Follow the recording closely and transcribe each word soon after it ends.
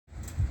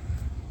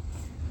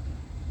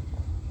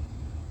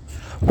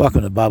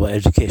Welcome to Bible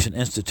Education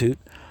Institute.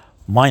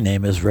 My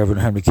name is Reverend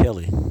Henry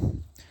Kelly.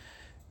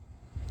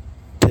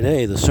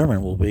 Today the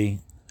sermon will be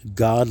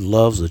God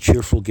Loves a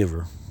Cheerful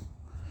Giver.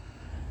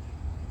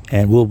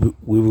 And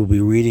we will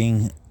be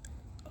reading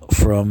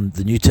from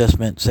the New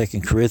Testament, 2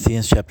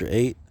 Corinthians chapter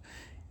 8,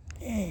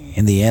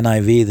 in the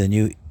NIV, the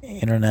New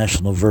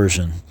International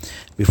Version.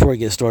 Before I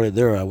get started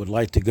there, I would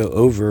like to go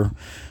over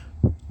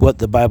what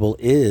the Bible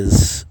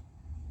is.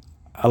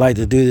 I like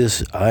to do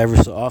this every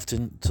so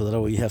often so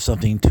that you have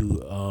something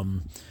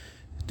to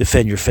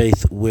defend your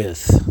faith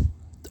with,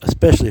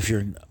 especially if you're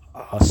in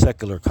a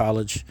secular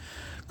college,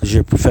 because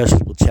your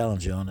professors will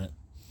challenge you on it.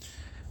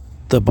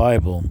 The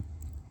Bible,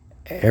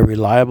 a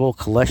reliable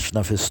collection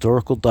of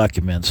historical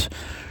documents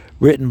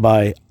written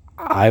by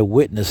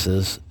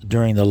eyewitnesses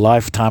during the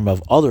lifetime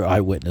of other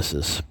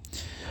eyewitnesses.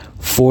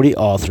 40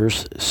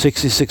 authors,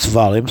 66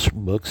 volumes,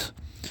 books,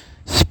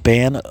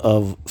 span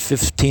of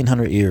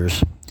 1,500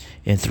 years.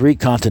 In 3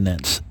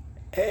 continents,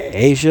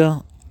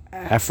 Asia,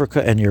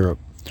 Africa, and Europe.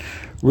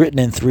 Written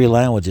in 3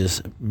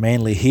 languages,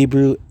 mainly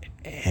Hebrew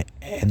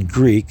and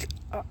Greek,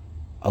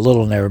 a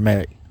little in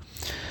Aramaic.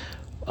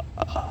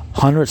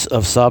 Hundreds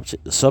of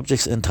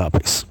subjects and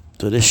topics.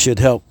 So this should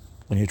help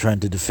when you're trying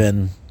to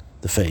defend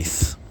the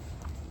faith.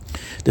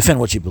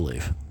 Defend what you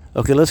believe.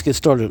 Okay, let's get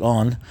started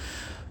on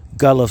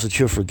God Loves a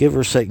Cheerful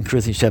Giver, 2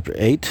 Corinthians chapter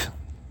 8,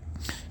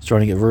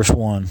 starting at verse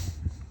 1.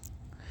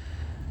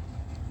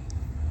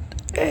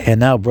 And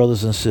now,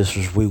 brothers and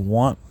sisters, we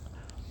want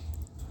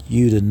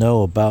you to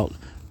know about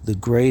the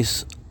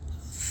grace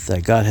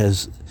that God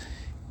has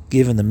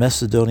given the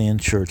Macedonian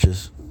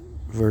churches.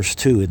 Verse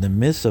 2, in the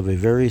midst of a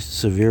very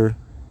severe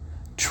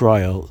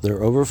trial,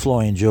 their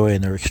overflowing joy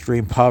and their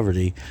extreme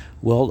poverty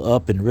welled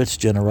up in rich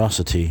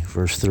generosity.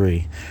 Verse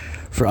 3,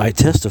 for I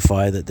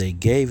testify that they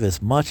gave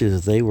as much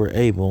as they were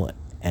able,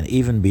 and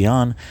even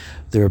beyond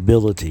their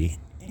ability,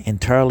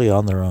 entirely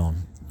on their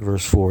own.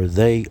 Verse 4,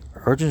 they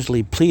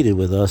urgently pleaded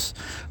with us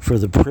for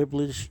the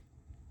privilege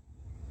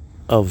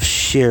of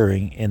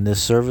sharing in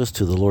this service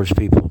to the Lord's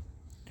people.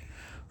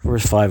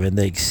 Verse 5, and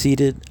they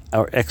exceeded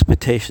our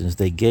expectations.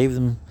 They gave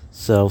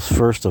themselves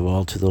first of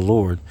all to the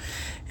Lord,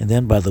 and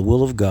then by the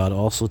will of God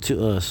also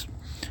to us.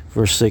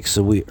 Verse 6,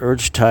 so we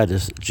urge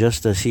Titus,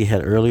 just as he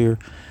had earlier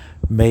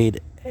made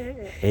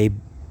a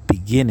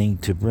beginning,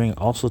 to bring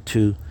also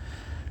to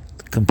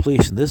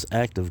completion this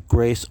act of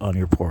grace on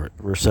your part.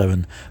 Verse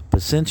 7,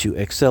 but since you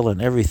excel in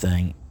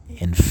everything,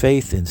 in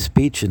faith, in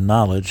speech, and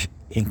knowledge,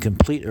 in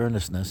complete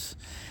earnestness,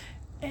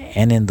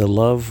 and in the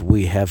love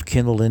we have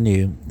kindled in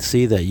you,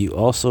 see that you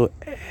also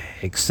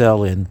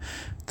excel in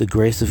the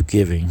grace of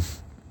giving.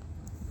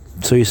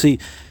 So you see,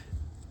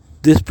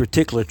 this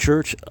particular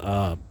church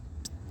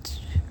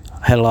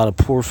had a lot of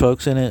poor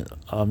folks in it,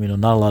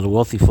 not a lot of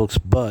wealthy folks,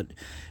 but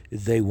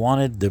they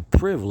wanted the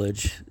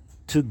privilege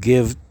to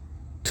give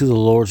to the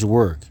Lord's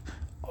work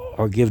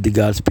or give to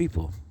God's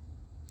people.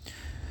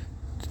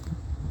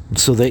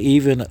 So they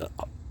even,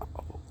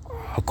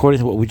 according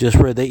to what we just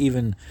read, they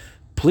even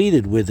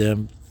pleaded with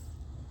them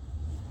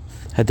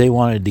had they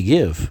wanted to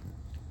give.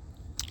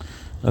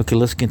 Okay,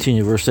 let's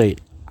continue. Verse 8.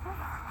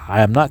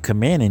 I am not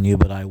commanding you,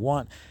 but I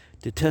want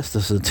to test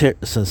the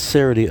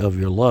sincerity of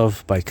your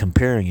love by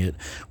comparing it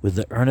with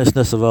the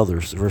earnestness of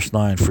others. Verse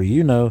 9. For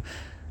you know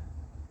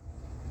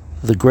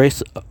the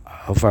grace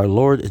of our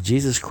Lord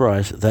Jesus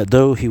Christ, that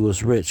though he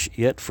was rich,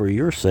 yet for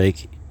your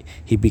sake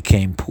he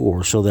became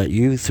poor, so that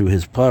you through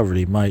his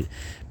poverty might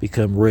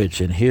become rich.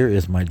 And here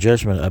is my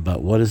judgment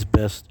about what is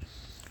best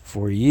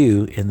for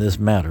you in this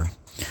matter.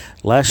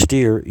 Last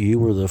year you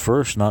were the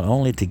first not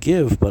only to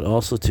give, but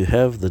also to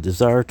have the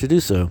desire to do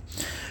so.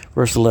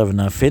 Verse 11,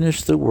 now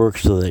finish the work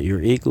so that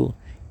your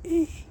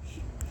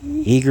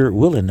eager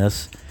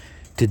willingness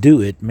to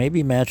do it may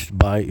be matched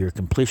by your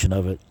completion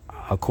of it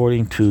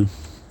according to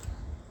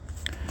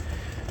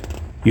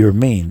your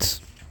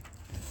means.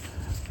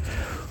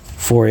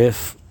 For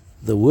if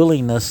the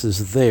willingness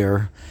is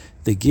there,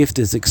 the gift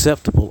is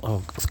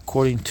acceptable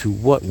according to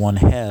what one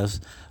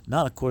has,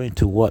 not according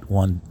to what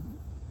one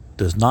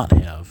does not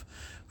have.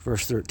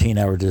 Verse 13,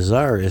 our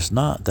desire is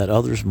not that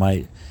others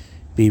might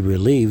be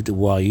relieved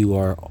while you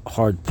are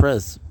hard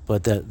pressed,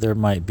 but that there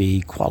might be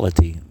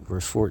quality.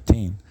 Verse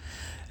 14,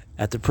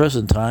 at the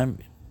present time,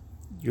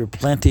 your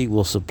plenty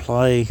will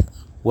supply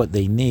what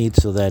they need,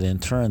 so that in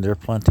turn their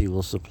plenty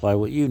will supply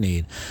what you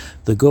need.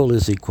 The goal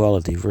is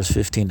equality. Verse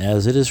 15,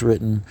 as it is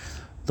written,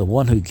 the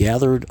one who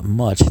gathered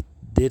much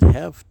did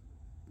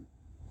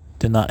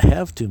not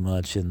have too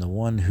much, and the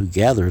one who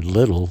gathered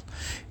little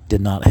did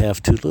not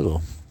have too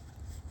little.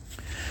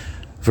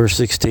 Verse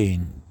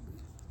 16,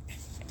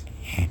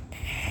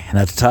 and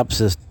at the top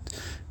says,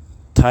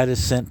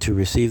 Titus sent to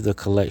receive the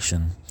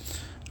collection.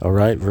 All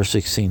right, verse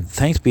 16,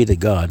 thanks be to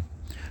God,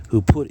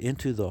 who put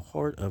into the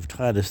heart of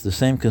Titus the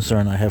same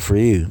concern I have for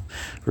you.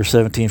 Verse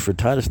 17, for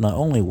Titus not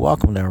only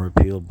welcomed our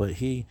appeal, but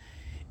he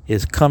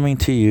is coming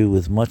to you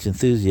with much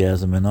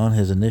enthusiasm and on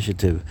his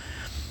initiative.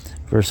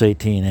 Verse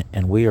 18,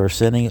 and we are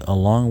sending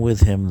along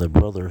with him the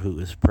brother who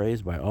is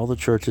praised by all the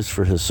churches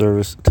for his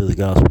service to the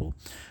gospel.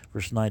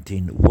 Verse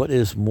 19, what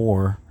is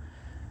more,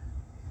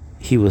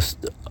 he was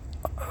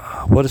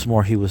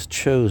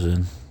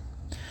chosen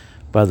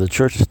by the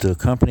churches to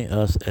accompany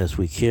us as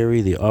we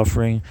carry the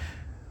offering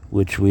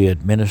which we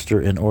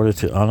administer in order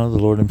to honor the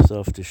Lord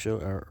himself, to show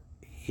our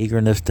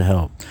eagerness to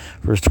help.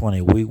 Verse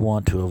 20, we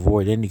want to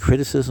avoid any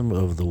criticism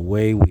of the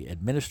way we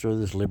administer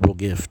this liberal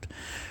gift.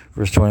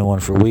 Verse 21,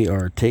 for we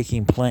are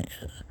taking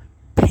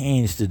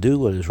pains to do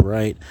what is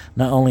right,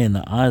 not only in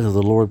the eyes of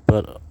the Lord,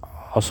 but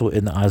also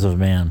in the eyes of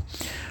man.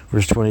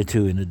 Verse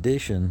 22, in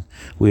addition,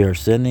 we are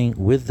sending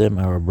with them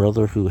our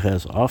brother who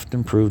has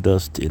often proved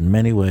us in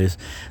many ways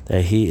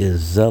that he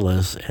is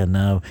zealous, and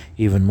now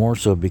even more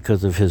so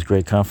because of his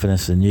great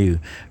confidence in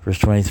you. Verse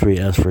 23,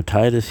 as for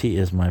Titus, he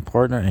is my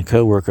partner and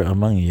co-worker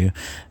among you.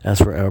 As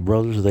for our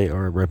brothers, they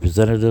are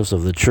representatives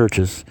of the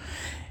churches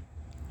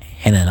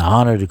and an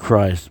honor to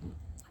Christ.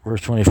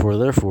 Verse 24,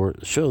 therefore,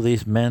 show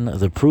these men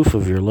the proof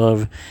of your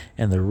love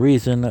and the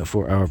reason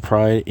for our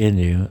pride in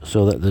you,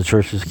 so that the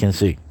churches can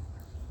see.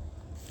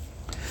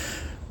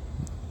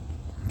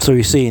 So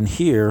you see in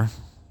here,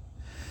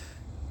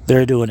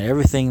 they're doing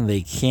everything they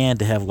can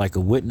to have like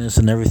a witness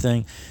and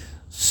everything.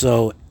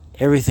 So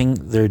everything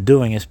they're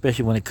doing,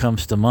 especially when it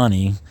comes to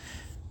money,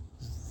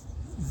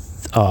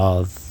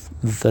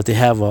 that they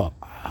have a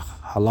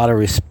lot of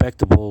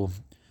respectable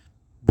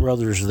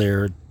brothers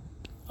there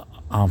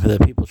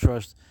that people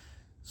trust,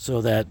 so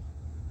that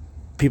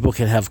people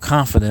can have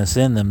confidence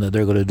in them that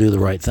they're going to do the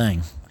right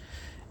thing.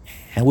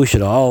 And we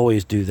should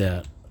always do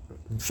that.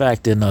 In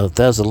fact, in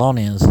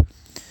Thessalonians,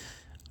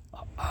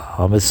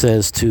 it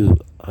says to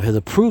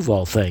prove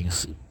all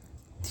things,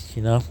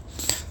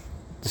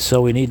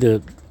 So we need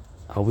to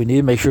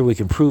make sure we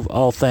can prove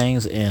all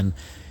things, and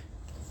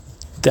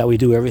that we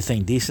do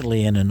everything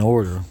decently and in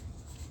order.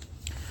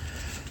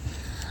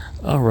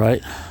 All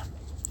right,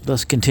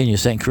 let's continue.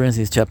 2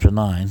 Corinthians chapter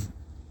 9,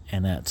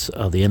 and that's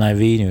the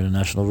NIV, New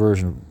International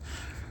Version.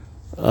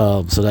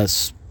 So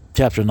that's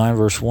chapter 9,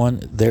 verse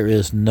 1, there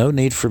is no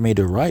need for me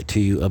to write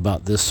to you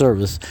about this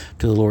service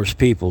to the Lord's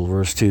people.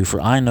 Verse 2, for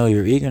I know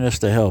your eagerness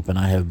to help, and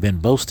I have been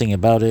boasting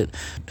about it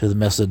to the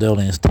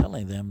Macedonians,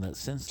 telling them that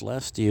since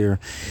last year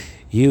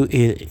you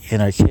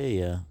in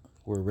Achaia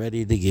were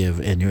ready to give,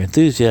 and your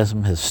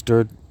enthusiasm has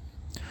stirred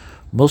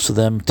most of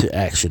them to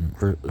action.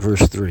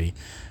 Verse 3,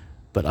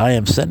 but I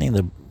am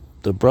sending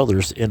the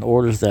brothers in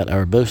order that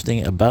our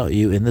boasting about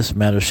you in this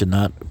matter should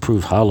not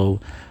prove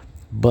hollow,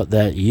 but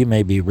that you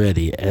may be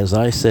ready, as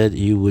I said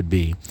you would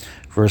be.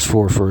 Verse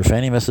 4, for if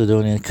any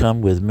Macedonian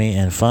come with me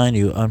and find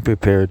you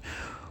unprepared,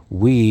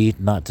 we,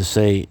 not to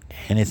say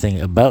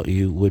anything about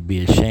you, would be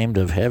ashamed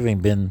of having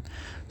been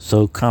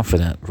so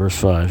confident. Verse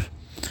 5,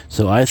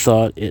 so I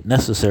thought it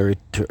necessary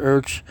to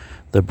urge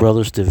the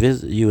brothers to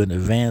visit you in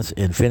advance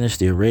and finish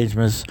the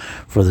arrangements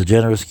for the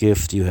generous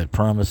gift you had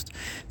promised.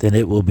 Then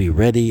it will be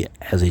ready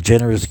as a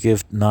generous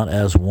gift, not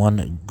as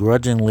one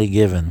grudgingly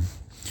given.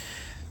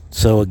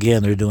 So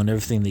again, they're doing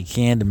everything they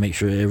can to make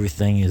sure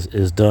everything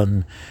is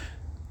done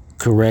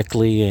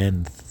correctly,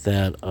 and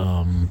that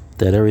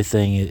that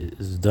everything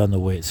is done the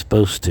way it's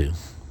supposed to.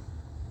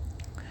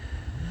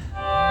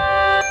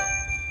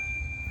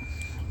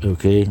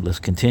 Okay, let's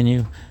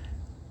continue.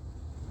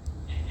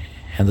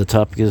 And the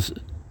topic is,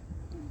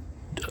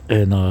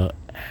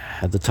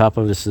 at the top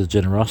of this is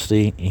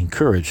generosity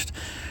encouraged.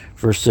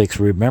 Verse 6,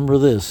 remember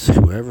this,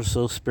 whoever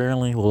sows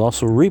sparingly will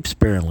also reap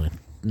sparingly.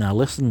 Now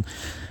listen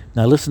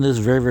to this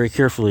very, very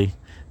carefully.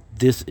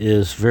 This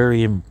is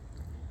very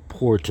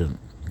important,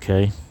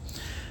 okay?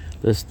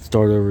 Let's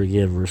start over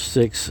again. Verse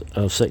 6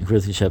 of 2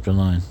 Corinthians chapter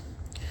 9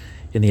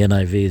 in the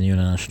NIV, the New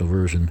International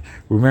Version.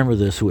 Remember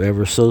this,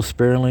 whoever sows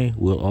sparingly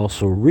will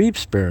also reap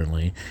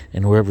sparingly,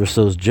 and whoever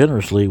sows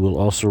generously will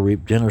also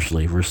reap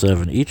generously. Verse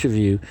 7, each of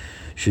you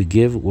should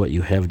give what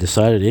you have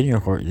decided in your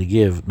heart to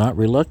give, not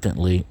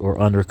reluctantly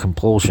or under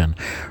compulsion,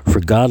 for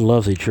God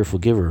loves a cheerful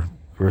giver.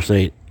 Verse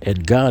 8,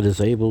 and God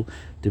is able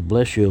to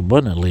bless you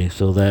abundantly,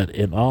 so that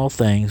in all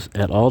things,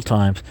 at all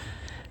times,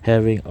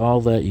 having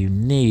all that you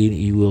need,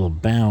 you will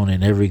abound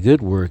in every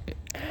good work,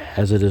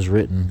 as it is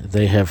written,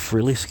 they have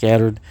freely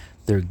scattered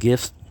their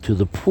gifts to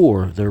the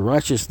poor, their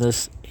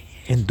righteousness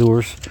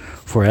endures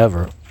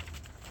forever.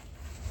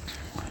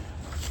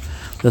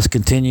 Let's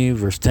continue,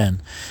 verse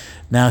 10.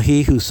 Now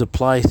he who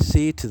supplies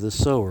seed to the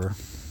sower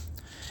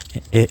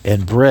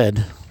and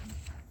bread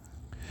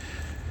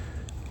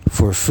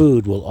for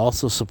food will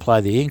also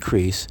supply the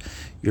increase,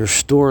 your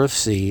store of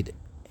seed,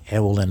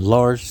 and will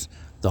enlarge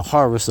the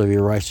harvest of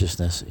your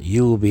righteousness.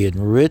 You will be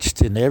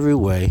enriched in every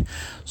way,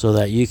 so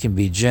that you can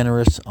be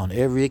generous on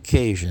every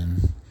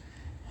occasion,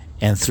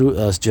 and through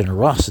us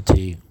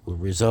generosity will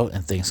result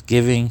in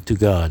thanksgiving to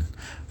God.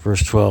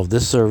 Verse 12,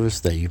 this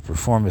service that you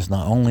perform is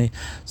not only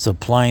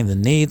supplying the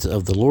needs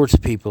of the Lord's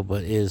people,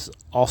 but is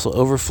also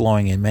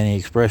overflowing in many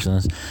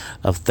expressions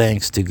of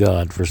thanks to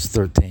God. Verse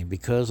 13,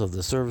 because of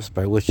the service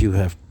by which you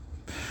have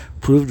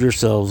proved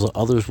yourselves,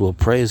 others will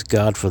praise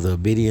God for the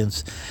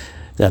obedience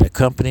that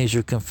accompanies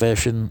your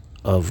confession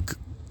of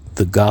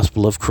the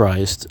gospel of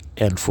Christ,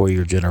 and for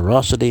your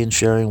generosity in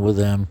sharing with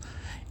them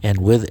and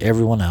with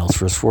everyone else.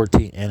 Verse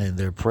 14, and in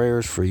their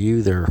prayers for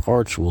you, their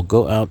hearts will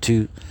go out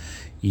to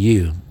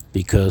you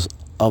because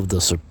of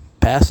the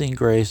surpassing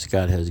grace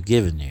God has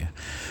given you.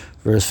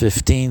 Verse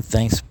 15,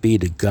 thanks be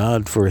to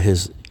God for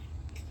his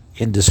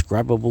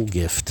indescribable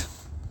gift.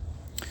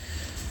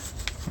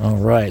 All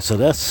right, so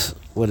that's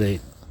what a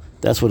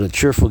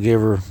cheerful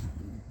giver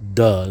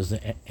does.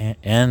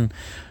 And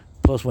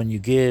plus, when you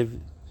give,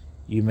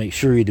 you make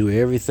sure you do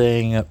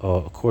everything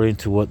according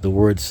to what the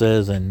word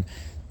says, and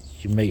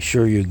you make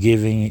sure your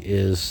giving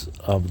is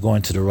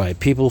going to the right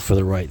people for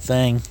the right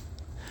thing,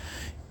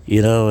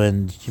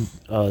 and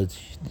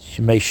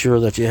you make sure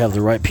that you have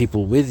the right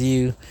people with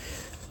you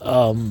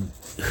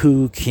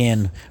who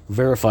can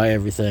verify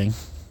everything,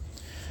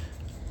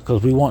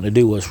 because we want to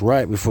do what's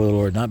right before the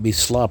Lord, not be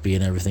sloppy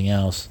and everything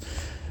else.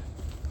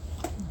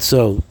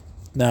 So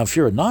now, if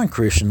you're a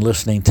non-Christian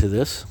listening to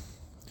this,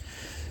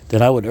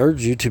 then I would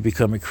urge you to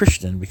become a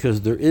Christian,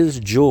 because there is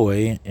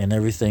joy in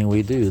everything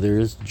we do. There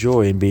is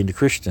joy in being a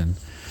Christian.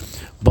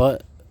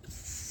 But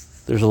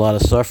there's a lot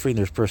of suffering,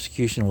 there's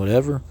persecution,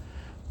 whatever.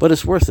 But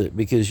it's worth it,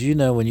 because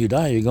when you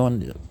die, you're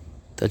going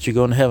to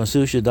heaven. As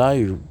soon as you die,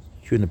 you're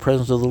in the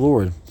presence of the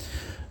Lord.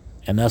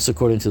 And that's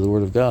according to the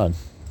Word of God.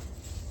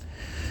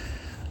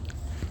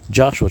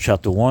 Joshua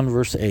chapter 1,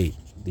 verse 8,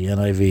 the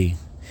NIV.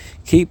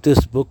 Keep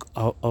this book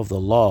of the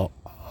law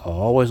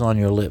always on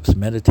your lips.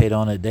 Meditate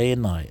on it day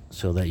and night,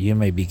 so that you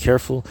may be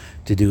careful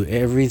to do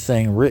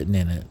everything written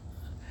in it.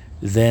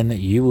 Then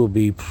you will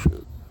be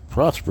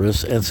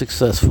prosperous and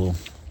successful.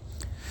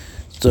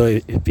 So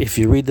if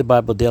you read the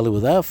Bible daily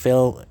without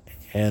fail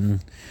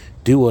and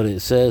do what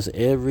it says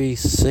every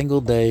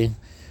single day,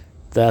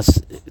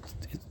 it's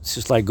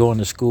just like going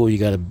to school. You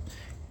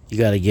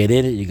gotta get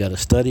in it. You gotta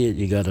study it.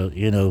 You gotta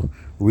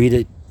read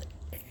it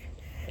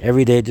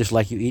every day, just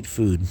like you eat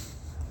food.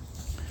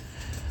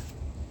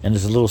 And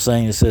there's a little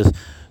saying that says,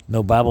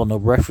 no Bible, no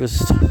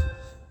breakfast,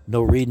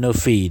 no read, no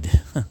feed.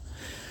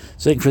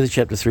 2 Corinthians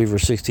chapter 3,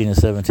 verse 16 and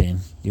 17,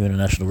 New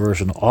International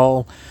Version.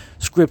 All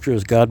Scripture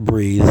is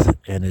God-breathed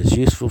and is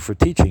useful for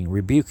teaching,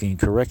 rebuking,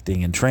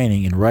 correcting, and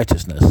training in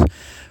righteousness.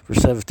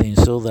 Verse 17,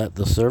 so that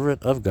the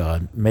servant of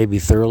God may be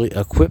thoroughly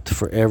equipped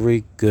for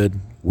every good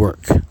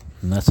work.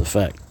 And that's a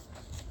fact.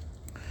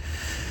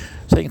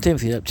 2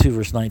 Timothy chapter 2,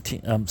 verse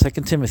 19. 2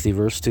 Timothy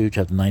verse 2,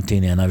 chapter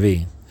 19,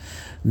 NIV.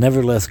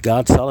 Nevertheless,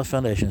 God's solid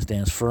foundation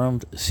stands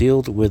firm,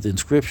 sealed with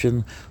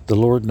inscription, the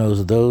Lord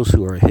knows those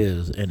who are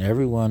his, and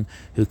everyone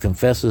who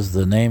confesses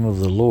the name of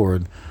the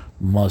Lord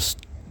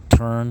must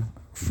turn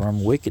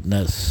from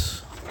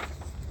wickedness.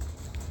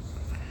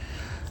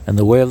 And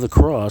the way of the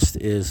cross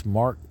is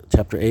Mark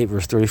chapter 8,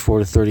 verse 34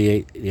 to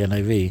 38, the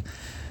NIV.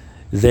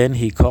 Then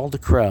he called the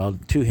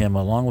crowd to him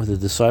along with the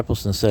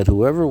disciples and said,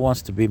 whoever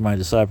wants to be my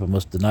disciple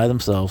must deny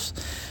themselves,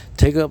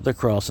 take up their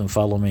cross, and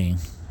follow me.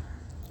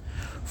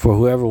 For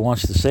whoever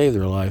wants to save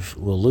their life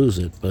will lose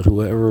it, but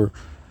whoever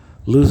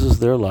loses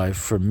their life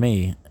for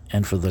me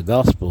and for the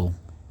gospel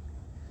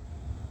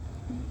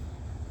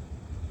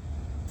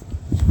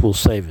will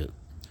save it.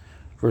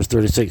 Verse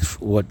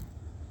 36,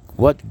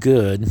 what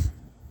good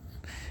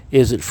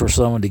is it for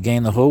someone to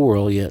gain the whole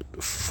world yet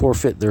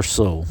forfeit their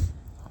soul?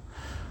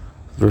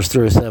 Verse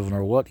 37,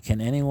 or what can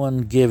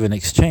anyone give in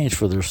exchange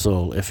for their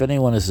soul? If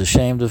anyone is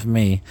ashamed of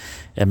me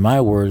and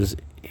my words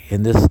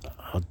in this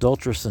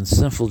adulterous and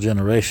sinful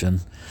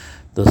generation,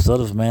 the Son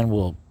of Man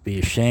will be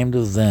ashamed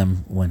of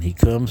them when he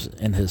comes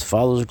in his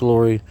Father's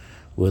glory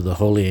with the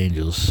holy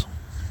angels.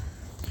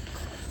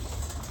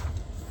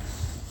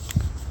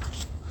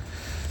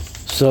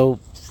 So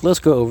let's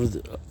go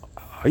over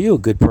are you a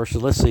good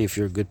person? Let's see if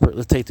you're a good person.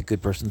 Let's take the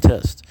good person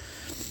test.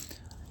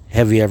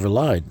 Have you ever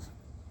lied?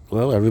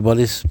 Well,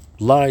 everybody's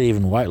lied,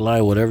 even white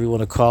lie, whatever you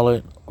want to call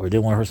it, or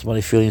didn't want to hurt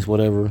somebody's feelings,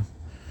 whatever.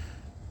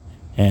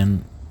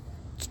 And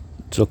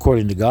so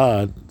according to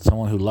God,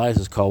 someone who lies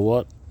is called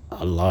what?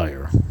 A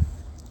liar.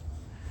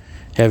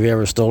 Have you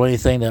ever stolen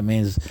anything? That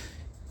means,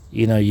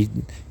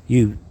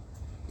 you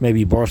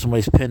maybe borrowed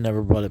somebody's pen,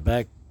 never brought it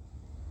back.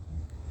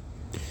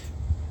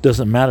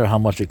 Doesn't matter how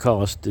much it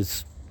cost.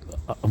 It's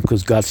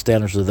because God's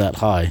standards are that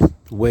high,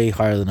 way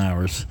higher than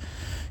ours.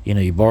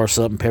 You borrow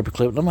something,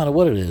 paperclip, no matter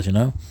what it is,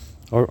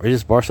 or you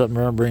just borrow something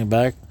and bring it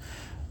back,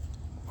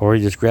 or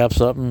you just grab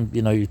something,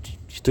 you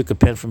took a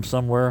pen from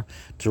somewhere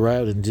to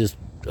write and just,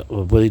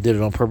 whether you did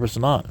it on purpose or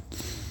not,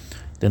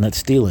 then that's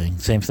stealing.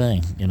 Same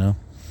thing,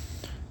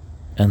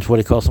 And what do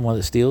you call someone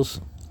that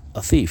steals?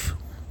 A thief.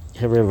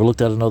 Have you ever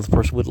looked at another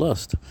person with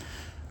lust?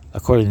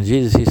 According to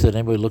Jesus, he said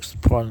anybody looks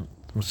upon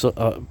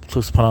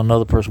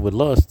another person with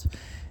lust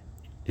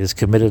is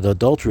committed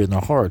adultery in their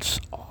hearts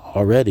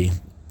already.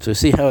 So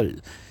see how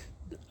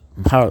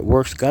it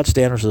works. God's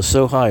standards are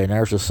so high and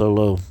ours are so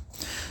low.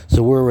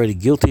 So we're already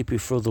guilty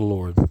before the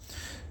Lord.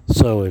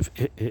 So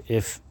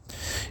if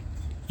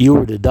you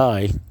were to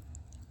die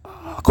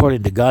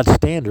according to God's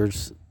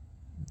standards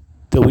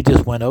that we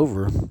just went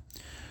over,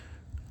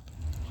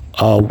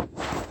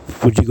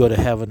 would you go to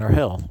heaven or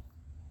hell?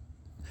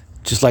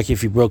 Just like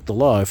if you broke the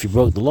law. If you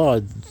broke the law,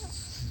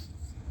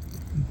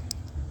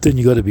 then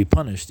you got to be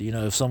punished.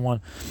 If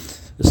someone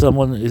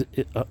someone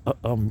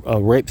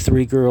raped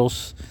 3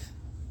 girls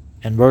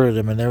and murdered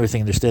them and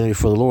everything, they're standing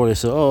before the Lord. They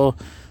say, "Oh,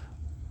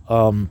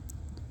 I'm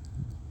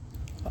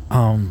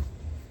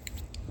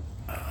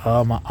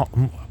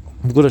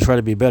going to try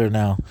to be better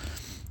now."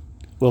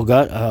 Well,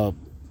 God,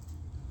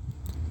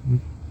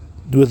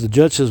 with the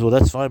judge says, "Well,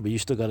 that's fine, but you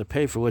still got to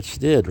pay for what you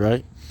did,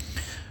 right?"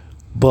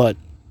 But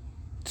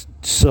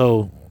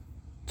so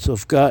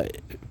if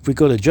we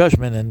go to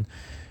judgment and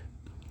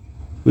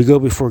we go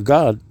before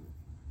God,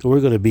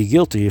 we're going to be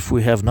guilty if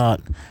we have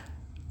not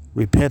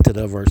repented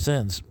of our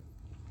sins.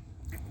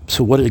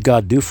 So what did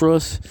God do for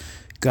us?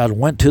 God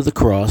went to the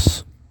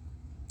cross,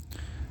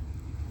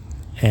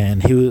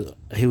 and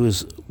he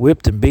was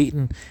whipped and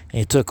beaten, and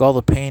he took all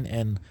the pain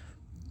and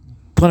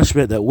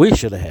punishment that we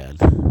should have had.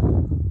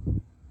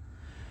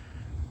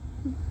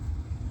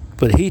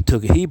 But he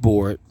took it, he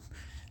bore it,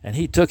 and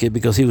he took it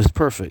because he was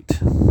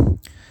perfect.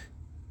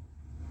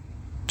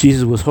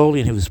 Jesus was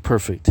holy and he was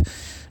perfect.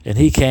 And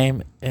he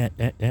came,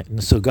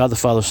 and so God the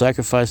Father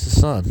sacrificed the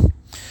Son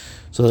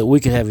so that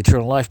we could have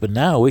eternal life. But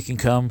now we can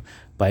come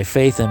by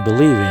faith and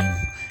believing.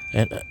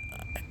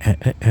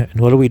 And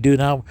what do we do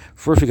now?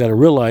 First, we got to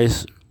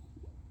realize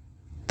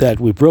that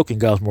we've broken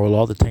God's moral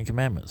law, the 10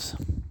 Commandments.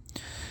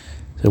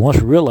 So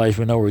once we realize,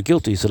 we know we're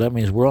guilty, so that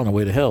means we're on our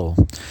way to hell.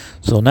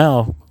 So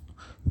now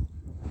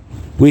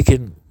we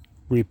can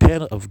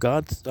repent of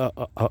God.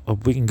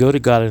 We can go to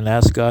God and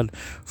ask God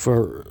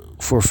for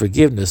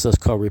forgiveness. That's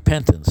called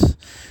repentance.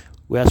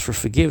 We ask for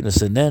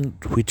forgiveness, and then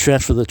we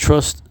transfer the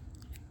trust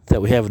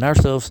that we have in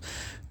ourselves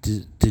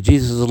to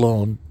Jesus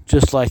alone.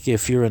 Just like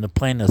if you're in a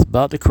plane that's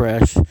about to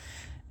crash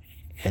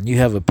and you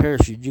have a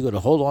parachute, you got to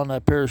hold on to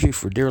that parachute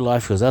for dear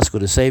life, because that's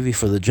going to save you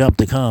for the jump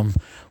to come.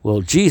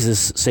 Well,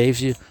 Jesus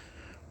saves you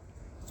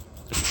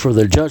for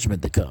the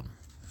judgment to come,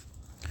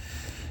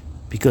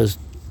 because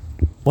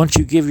once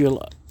you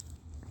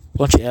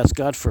ask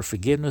God for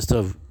forgiveness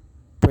of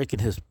breaking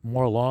his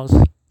moral laws,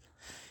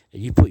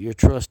 and you put your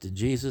trust in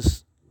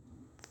Jesus,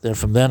 then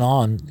from then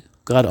on,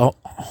 God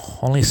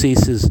only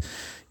sees Jesus'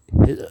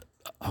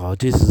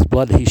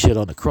 blood that he shed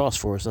on the cross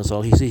for us. That's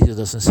all he sees. He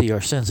doesn't see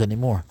our sins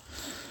anymore.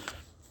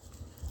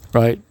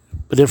 Right?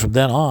 But then from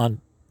then on,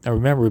 now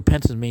remember,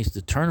 repentance means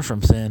to turn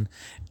from sin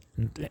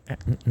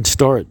and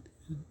start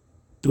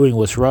doing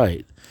what's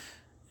right.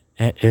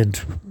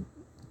 And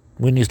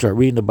we need to start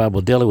reading the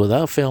Bible daily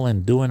without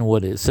failing, doing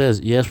what it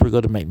says. Yes, we're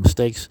going to make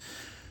mistakes.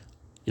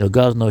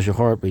 God knows your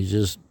heart, but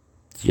you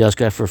ask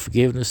God for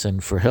forgiveness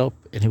and for help,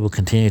 and he will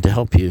continue to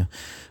help you,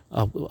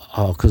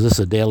 because it's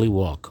a daily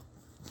walk.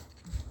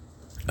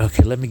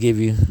 Okay, let me give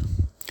you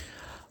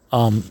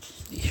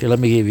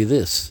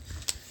this.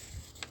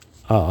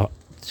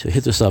 So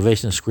hit the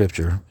salvation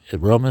scripture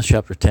at Romans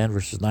chapter 10,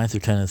 verses 9 through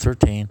 10 and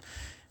 13,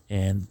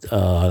 and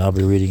I'll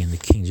be reading in the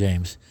King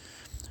James.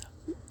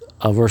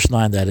 Verse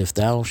 9, that if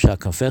thou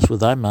shalt confess with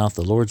thy mouth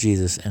the Lord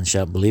Jesus, and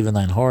shalt believe in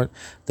thine heart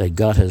that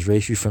God has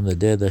raised you from the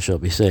dead, thou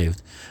shalt be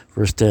saved.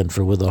 Verse 10,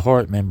 for with the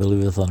heart man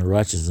believeth unto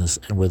righteousness,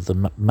 and with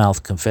the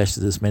mouth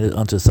confession is made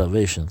unto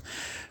salvation.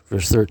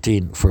 Verse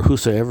 13, for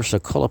whosoever shall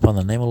call upon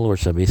the name of the Lord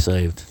shall be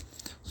saved.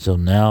 So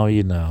now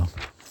you know.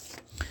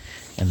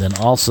 And then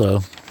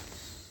also,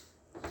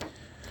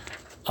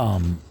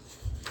 1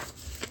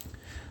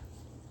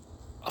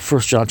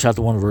 John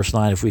chapter 1, verse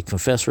 9, if we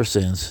confess our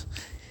sins,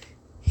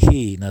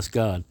 he, and that's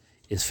God,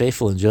 is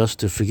faithful and just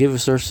to forgive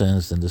us our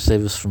sins and to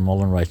save us from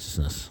all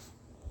unrighteousness.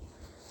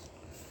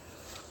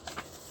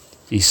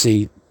 You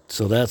see,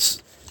 so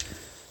that's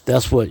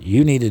what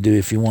you need to do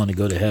if you want to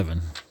go to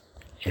heaven,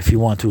 if you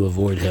want to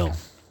avoid hell.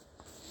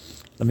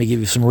 Let me give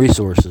you some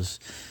resources.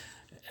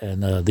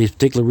 And these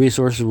particular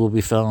resources will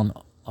be found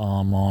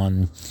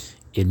in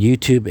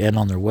YouTube and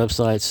on their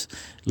websites.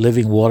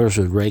 Living Waters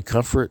with Ray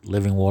Comfort,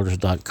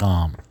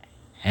 livingwaters.com.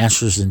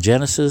 Answers in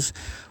Genesis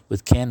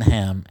with Ken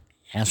Ham,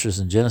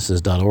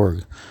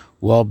 answersingenesis.org.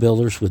 Wall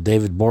Builders with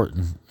David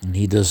Morton, and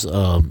he does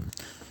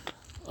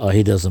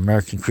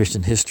American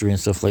Christian history and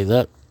stuff like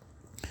that.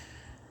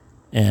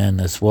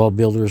 And that's Wall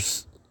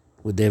Builders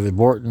with David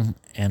Morton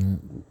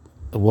and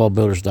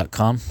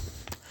wallbuilders.com.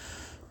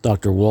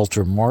 Dr.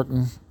 Walter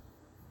Martin,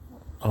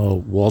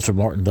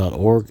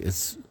 waltermartin.org.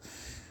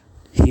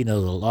 He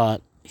knows a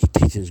lot. He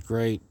teaches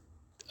great.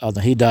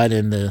 He died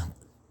in the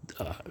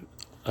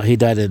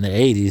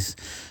 80s.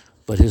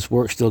 But his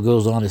work still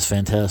goes on. It's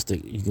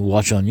fantastic. You can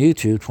watch on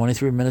YouTube,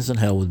 23 Minutes in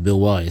Hell with Bill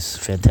Wise.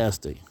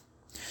 Fantastic.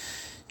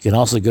 You can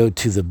also go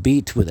to The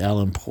Beat with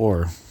Alan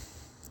Poor.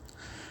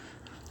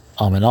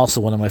 And also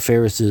one of my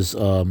favorites is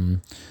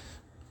Vodi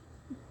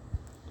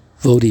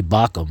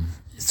Bakum.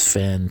 It's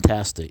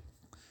fantastic.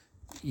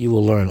 You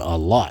will learn a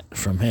lot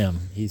from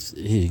him. He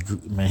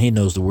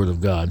knows the Word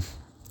of God.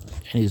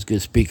 And he's a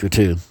good speaker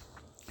too.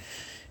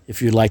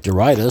 If you'd like to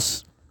write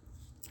us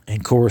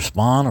and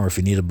correspond, or if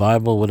you need a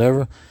Bible,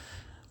 whatever,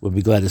 we'll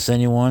be glad to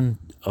send you one.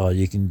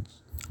 You can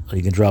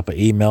drop an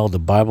email to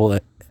Bible,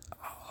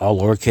 all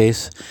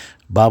lowercase,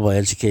 Bible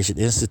Education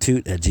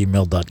Institute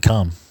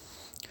 @gmail.com.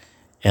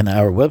 And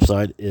our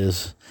website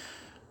it's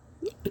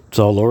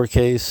all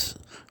lowercase,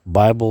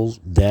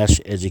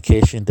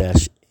 Bible-education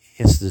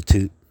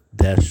Institute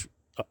dash.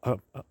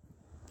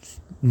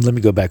 Let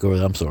me go back over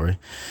that. I'm sorry.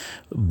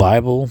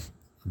 Bible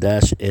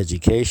dash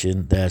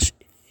education dash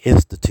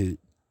institute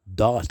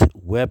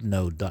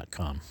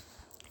 .webnode.com.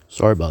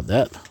 Sorry about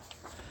that.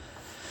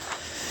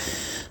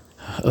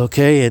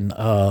 Okay, and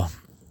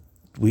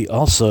we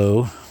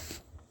also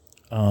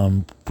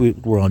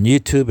we're on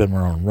YouTube and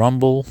we're on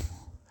Rumble,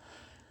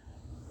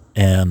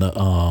 and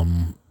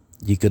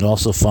you can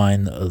also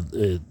find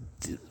the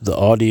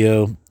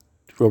audio.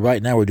 Well,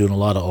 right now we're doing a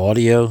lot of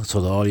audio, so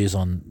the audio is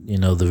on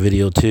the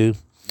video too,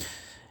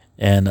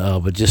 and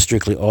but just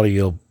strictly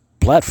audio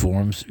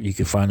platforms. You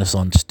can find us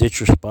on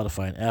Stitcher,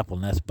 Spotify, and Apple,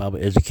 and that's Bible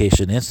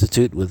Education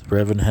Institute with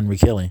Reverend Henry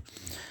Kelly.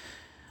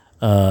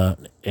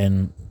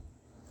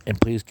 And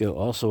please go.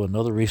 Also,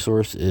 another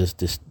resource is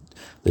the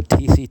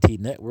TCT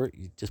Network.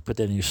 You just put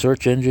that in your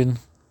search engine,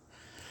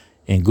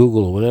 in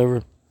Google or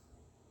whatever,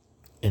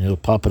 and it'll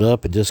pop it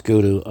up. And just go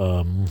to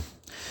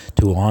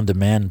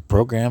on-demand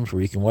programs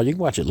where you can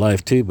watch it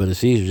live too, but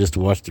it's easier just to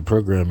watch the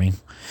programming.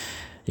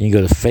 You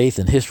can go to Faith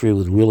and History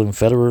with William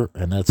Federer,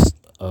 and that's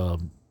a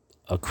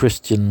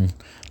Christian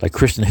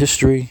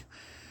history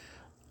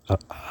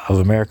of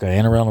America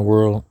and around the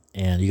world.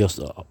 And you go, if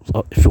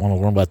you want to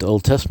learn about the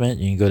Old Testament,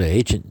 you can go to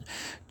Ancient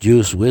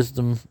Jewish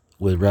Wisdom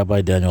with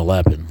Rabbi Daniel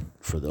Lapin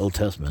for the Old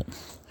Testament.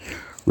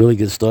 Really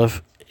good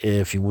stuff.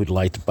 If you would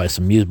like to buy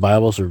some used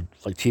Bibles or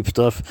like cheap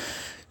stuff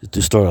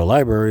to start a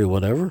library or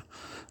whatever,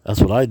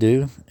 that's what I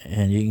do.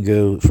 And you can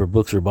go for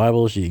books or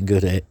Bibles. You can go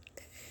to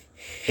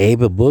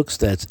Abba Books.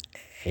 That's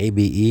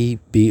ABEBOOKS.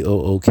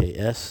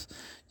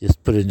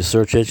 Just put it in the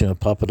search engine and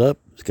pop it up.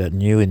 It's got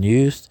new and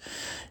used.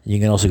 You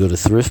can also go to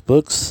Thrift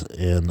Books,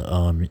 and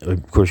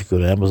of course you go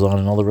to Amazon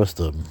and all the rest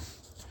of them.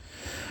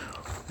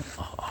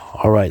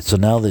 All right, so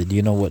now that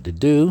you know what to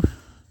do,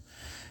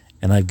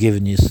 and I've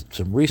given you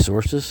some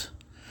resources,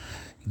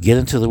 get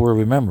into the Word.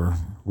 Remember,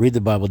 read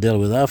the Bible daily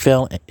without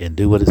fail, and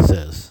do what it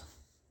says.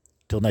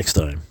 Till next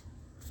time.